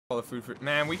All the food for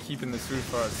man, we keeping this food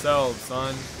for ourselves,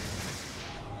 son.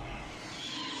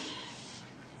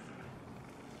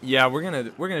 Yeah, we're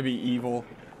gonna be evil.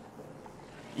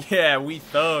 Yeah, we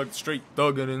thugged, straight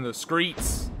thugging in the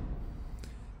streets.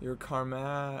 Your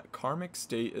karmic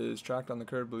state is tracked on the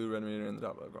curved blue red meter in the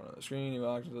top left corner of the screen.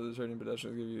 Evil actions of the certain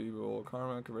pedestrians give you evil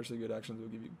karma. Conversely, good actions will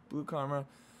give you blue karma.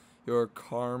 Your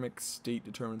karmic state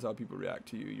determines how people react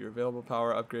to you, your available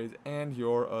power upgrades, and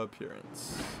your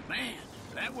appearance. Man,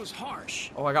 that was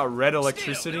harsh. Oh, I got red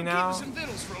electricity Still, now?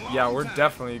 Yeah, we're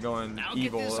definitely going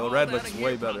evil. Red looks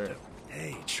way better.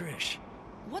 Hey, Trish.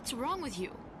 What's wrong with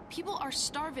you? People are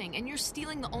starving, and you're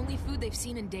stealing the only food they've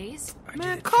seen in days?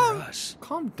 Man,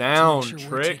 calm down,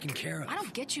 Trick. I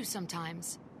don't get you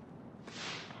sometimes.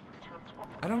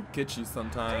 I don't get you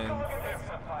sometimes.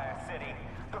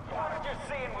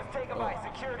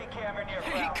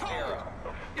 Hey, Cole!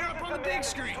 You're up on the big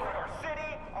screen.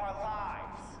 City, our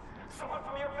lives. Someone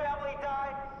from your family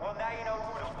died? Well, now you know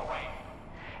who to blame.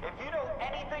 If you know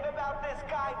anything about this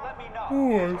guy, let me know.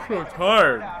 Oh, I'm so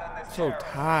tired. So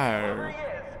tired.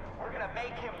 We're gonna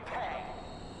make him pay.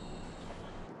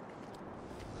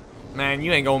 Man,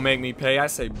 you ain't gonna make me pay. I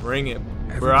say bring it,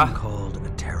 Everyone bruh. called a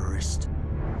terrorist.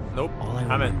 Nope. All I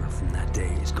remember from that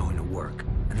day is going to work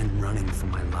and then running for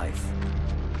my life.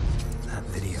 That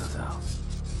video, though.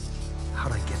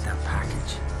 How'd I get that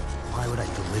package? Why would I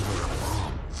deliver a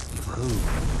bomb? For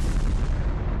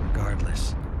who?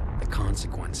 Regardless, the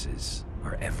consequences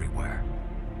are everywhere.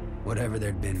 Whatever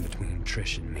there'd been between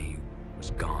Trish and me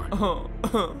was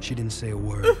gone. She didn't say a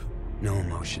word. No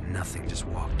emotion, nothing, just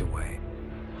walked away.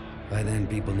 By then,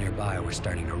 people nearby were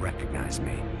starting to recognize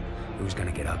me. It was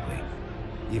gonna get ugly.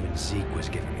 Even Zeke was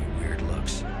giving me weird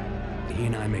looks. He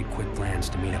and I made quick plans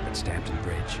to meet up at Stampton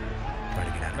Bridge. Try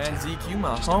to get out of town. Man, Zeke, you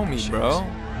my homie, bro.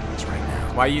 It's right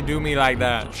now. Why you do me like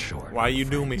that? Short, Why you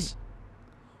do me? friends.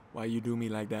 Why you do me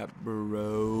like that, bro?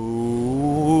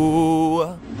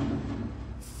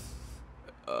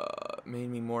 Made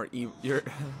me more evil. Your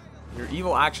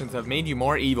evil actions have made you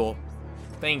more evil.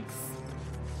 Thanks.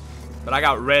 But I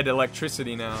got red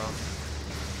electricity now.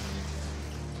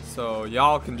 So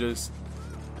y'all can just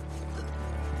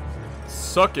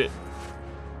suck it.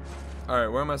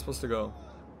 Alright, where am I supposed to go?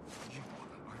 You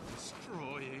are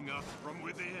destroying us from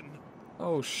within.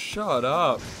 Oh, shut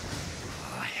up.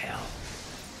 Oh, hell.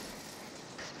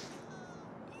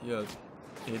 You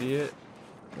idiot.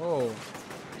 Whoa.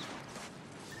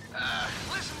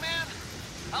 Listen, man,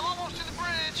 I'm almost to the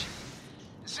bridge.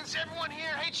 Since everyone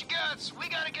here hates your guts, we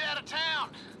gotta get out of town.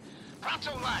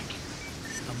 Pronto like.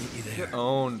 I'll meet you there. Get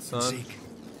owned, son. Zeke,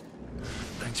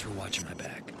 thanks for watching my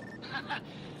back.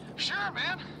 Sure,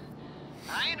 man.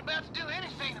 I ain't about to do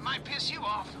anything that might piss you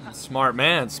off. Smart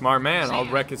man, smart man. I'll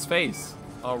wreck his face.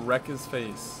 I'll wreck his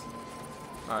face.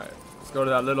 Alright, let's go to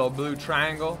that little blue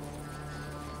triangle.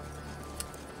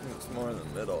 I think it's more in the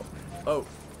middle. Oh.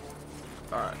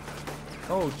 Alright.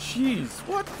 Oh, jeez.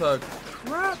 What the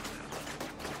crap?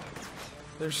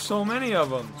 There's so many of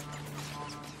them.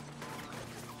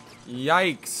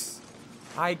 Yikes.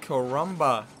 Ay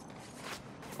caramba.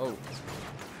 Oh.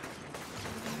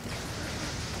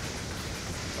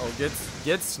 Oh,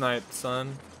 get sniped,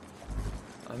 son.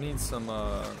 I need some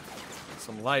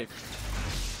life.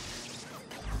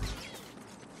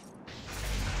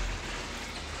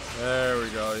 There we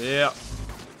go. Yeah.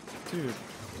 Dude.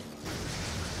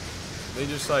 They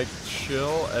just like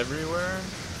chill everywhere.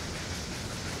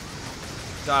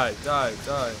 Die, die,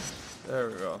 die. There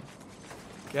we go.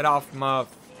 Get off my...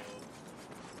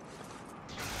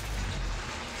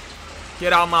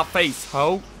 Get out my face,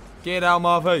 ho. Get out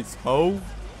my face, ho.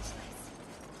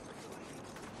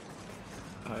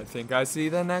 I think I see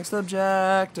the next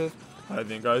objective. I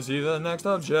think I see the next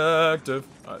objective.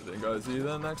 I think I see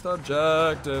the next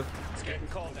objective. It's getting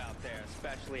cold out there,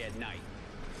 especially at night.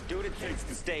 Do what it takes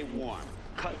to stay warm.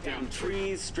 Cut down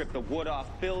trees, strip the wood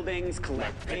off buildings,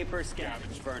 collect paper,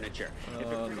 scavenge furniture.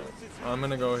 No. I'm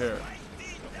gonna go here.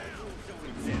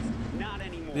 Not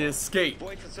anymore. The escape.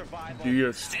 Voice of survival. The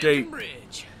escape.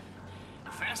 Bridge.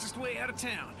 The fastest way out of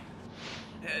town.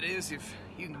 That is, if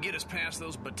you can get us past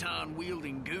those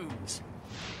baton-wielding goons.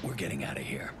 We're getting out of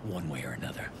here, one way or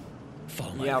another.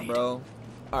 Follow my Yeah, lead. bro.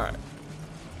 Alright.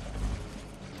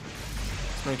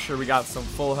 Let's make sure we got some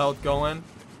full health going.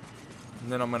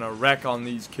 And then I'm gonna wreck on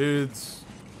these kids.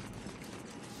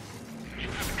 You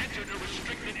have entered a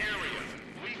restricted area.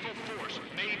 Lethal force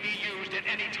may be used at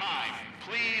any time.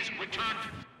 Please return.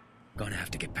 Gonna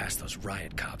have to get past those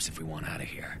riot cops if we want out of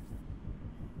here.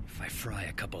 If I fry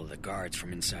a couple of the guards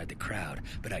from inside the crowd,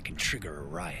 but I can trigger a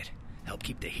riot. Help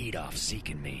keep the heat off Zeke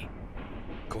and me.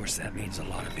 course, that means a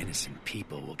lot of innocent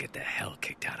people will get the hell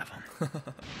kicked out of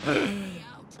them.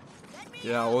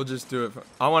 Yeah, we'll just do it.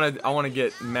 I wanna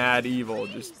get mad evil.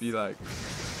 Just be like,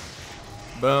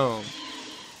 boom.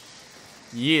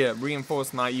 Yeah,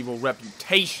 reinforce my evil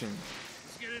reputation.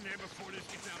 Let's get in there before this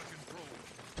gets out of control.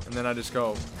 And then I just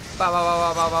go,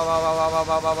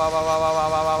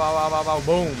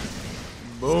 boom,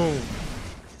 boom,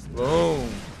 boom.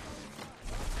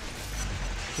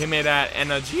 Give me that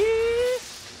energy.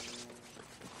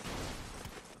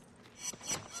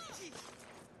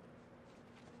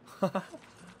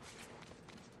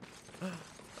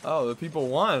 Oh, the people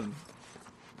won.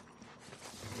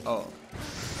 Oh.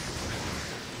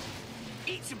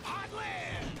 Eat some hot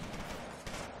lead!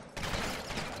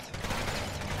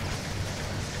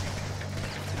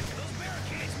 Those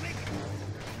barricades make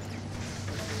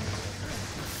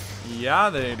it. Yeah,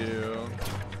 they do.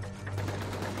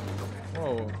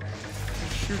 Whoa.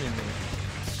 Who's shooting me?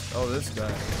 Oh, this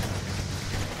guy.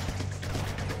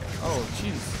 Oh,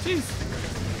 jeez. Jeez.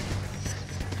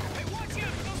 Hey, watch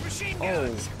out for those machine Oh,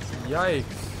 guns!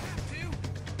 yikes.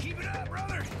 Keep it up,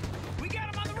 brother! We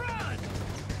got him on the run!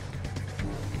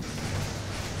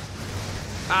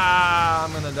 Ah,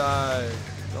 I'm gonna die.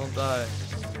 Don't die.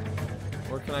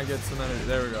 Where can I get some energy?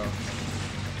 There we go.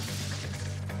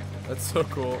 That's so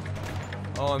cool.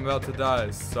 Oh, I'm about to die.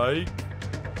 Psych.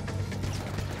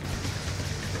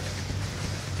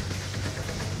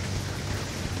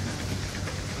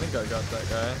 I think I got that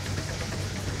guy.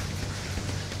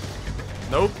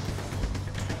 Nope.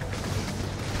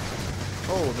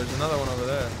 Oh, there's another one over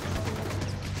there.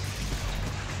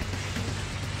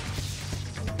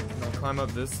 Can I climb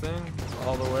up this thing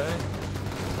all the way?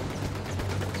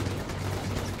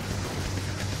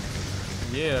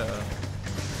 Yeah.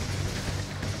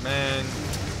 Man,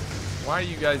 why are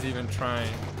you guys even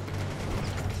trying?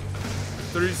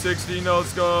 360 no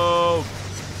scope.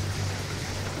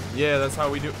 Yeah, that's how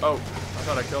we do. Oh, I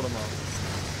thought I killed them all.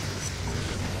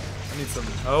 I need some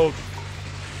help.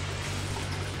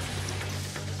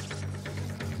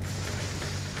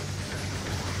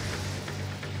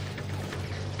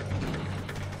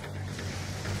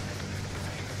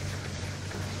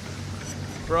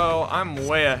 Bro, I'm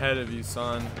way ahead of you,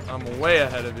 son. I'm way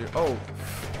ahead of you. Oh.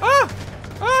 Ah!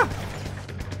 Ah!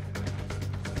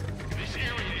 This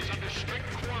area is under strict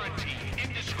quarantine.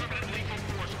 Indiscriminate lethal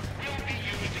force will be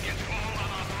used against all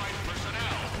unauthorized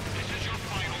personnel. This is your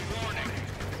final warning.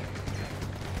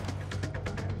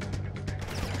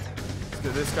 Let's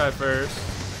get this guy first.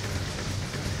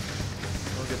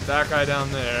 We'll get that guy down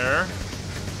there.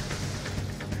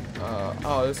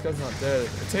 Oh, this guy's not dead.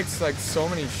 It takes like so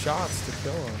many shots to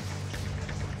kill him.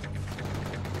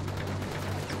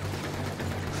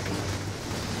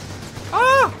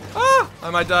 Ah! Ah! I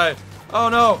might die. Oh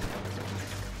no!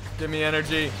 Give me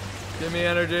energy. Give me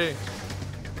energy.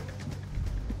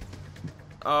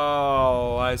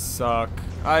 Oh, I suck.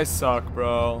 I suck,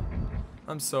 bro.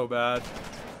 I'm so bad.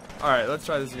 Alright, let's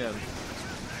try this again.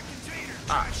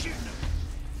 Ah.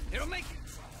 It'll make it.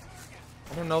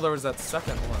 I didn't know there was that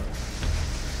second one.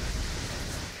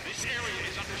 This area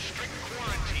is under strict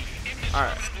quarantine.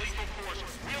 Alright. Indiscriminate lethal force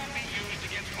will be used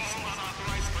against all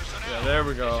unauthorized personnel. Yeah, there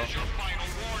we go. This is your final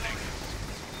warning.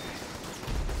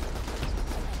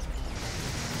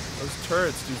 Those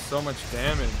turrets do so much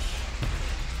damage.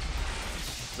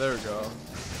 There we go.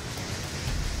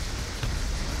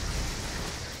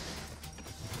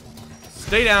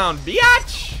 Stay down,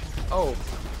 biatch! Oh.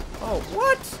 Oh,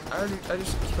 what? I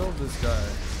just killed this guy.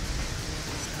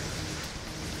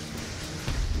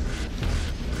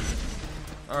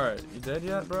 Alright, you dead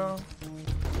yet, bro?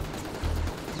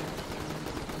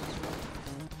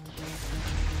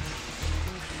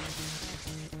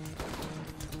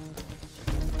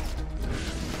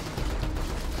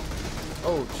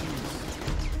 Oh, jeez.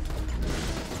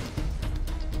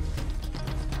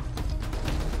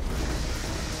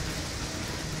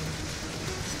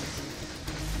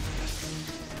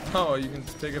 Oh, you can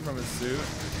take it from his suit.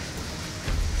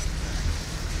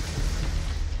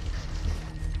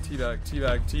 Teabag,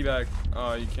 teabag, teabag.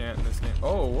 Oh, you can't in this game.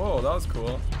 Oh, whoa, that was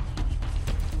cool.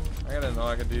 I didn't know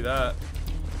I could do that.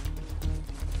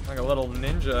 Like a little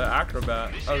ninja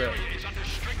acrobat. This Okay. area is under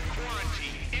strict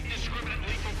quarantine. Indiscriminate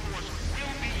lethal force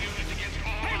will be used against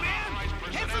all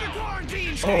unauthorized Head for the personnel.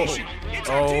 quarantine Oh, station! It's time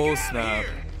to oh get out of snap.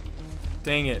 here.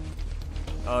 Dang it.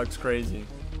 That looks crazy.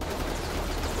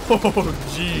 Oh,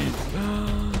 jeez.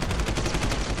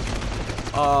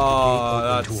 Oh,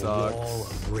 that Opened to a wall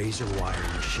sucks. of razor wire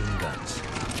machine guns.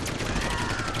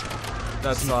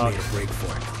 That Steve made a sucks. break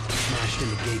for it, smashed in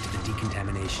the gate to the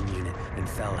decontamination unit, and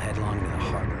fell headlong into the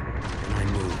harbor. And I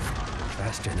moved.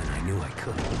 faster than I knew I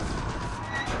could.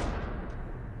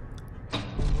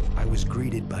 I was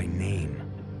greeted by name.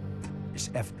 This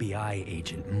FBI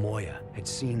agent, Moya, had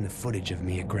seen the footage of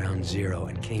me at Ground Zero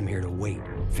and came here to wait,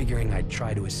 figuring I'd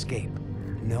try to escape,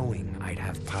 knowing I'd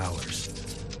have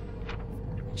powers.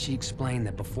 She explained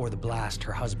that before the blast,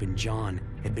 her husband John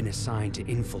had been assigned to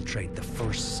infiltrate the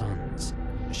First Sons,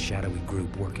 a shadowy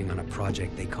group working on a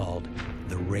project they called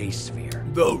the Ray Sphere.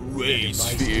 The Ray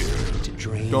Sphere. To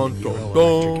drain Dun, dun,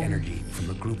 neuroelectric dun. energy from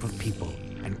a group of people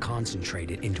and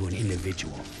concentrate it into an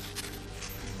individual.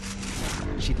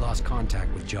 She'd lost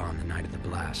contact with John the night of the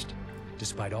blast.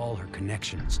 Despite all her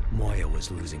connections, Moya was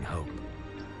losing hope.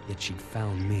 Yet she'd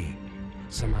found me,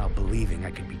 somehow believing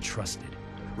I could be trusted,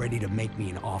 ready to make me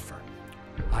an offer.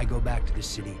 I go back to the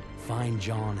city, find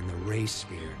John in the Ray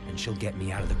Sphere, and she'll get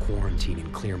me out of the quarantine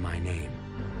and clear my name.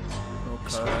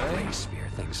 This whole Ray Sphere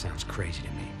thing sounds crazy to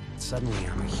me. Suddenly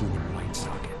I'm a human light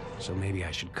socket, so maybe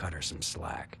I should cut her some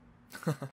slack.